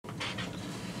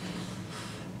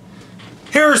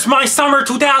Here's my summer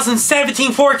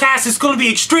 2017 forecast. It's going to be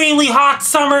extremely hot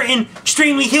summer and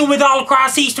extremely humid all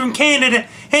across eastern Canada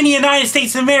and the United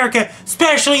States of America,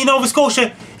 especially in Nova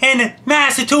Scotia and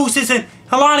Massachusetts and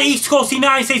a lot of east coast of the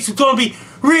United States. It's going to be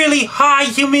really high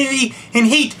humidity and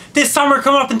heat this summer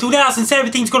coming up in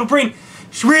 2017. It's going to bring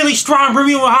really strong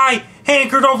Bermuda high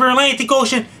anchored over the Atlantic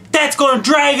Ocean. That's going to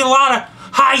drag a lot of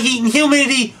high heat and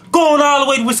humidity going all the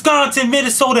way to Wisconsin,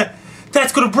 Minnesota.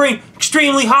 That's going to bring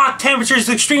extremely hot temperatures,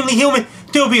 extremely humid.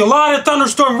 There will be a lot of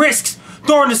thunderstorm risks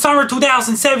during the summer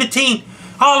 2017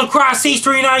 all across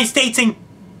eastern United States and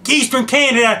eastern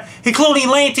Canada, including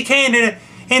Atlantic Canada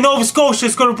and Nova Scotia.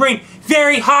 It's going to bring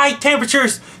very high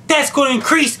temperatures. That's going to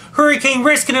increase hurricane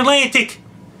risk in the Atlantic.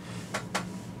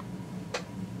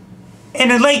 In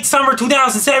the late summer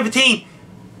 2017,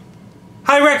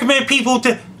 I recommend people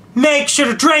to make sure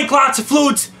to drink lots of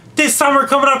fluids this summer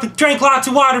coming up. Drink lots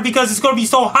of water because it's going to be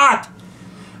so hot.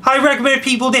 I recommend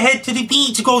people to head to the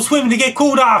beach to go swimming to get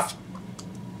cooled off,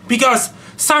 because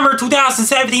summer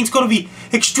 2017 is going to be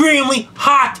extremely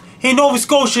hot in Nova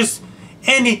Scotia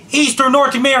and in eastern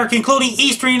North America, including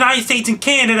eastern United States and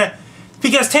Canada,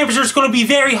 because temperature is going to be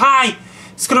very high.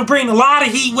 It's going to bring a lot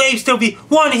of heat waves. There'll be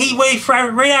one heat wave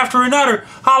right after another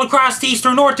all across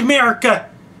eastern North America.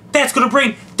 That's going to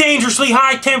bring dangerously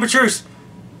high temperatures.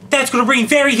 That's going to bring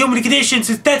very humid conditions.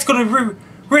 That's going to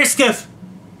risk of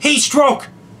heat stroke.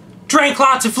 Drink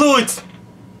lots of fluids.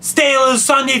 Stay out of the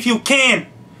sun if you can.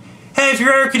 Have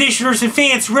your air conditioners and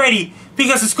fans ready,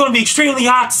 because it's going to be extremely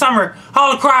hot summer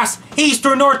all across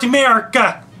eastern North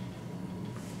America.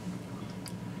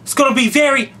 It's going to be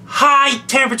very high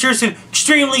temperatures and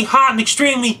extremely hot and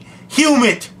extremely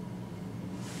humid.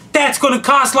 That's going to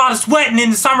cause a lot of sweating in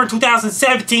the summer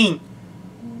 2017.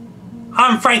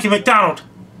 I'm Frankie McDonald.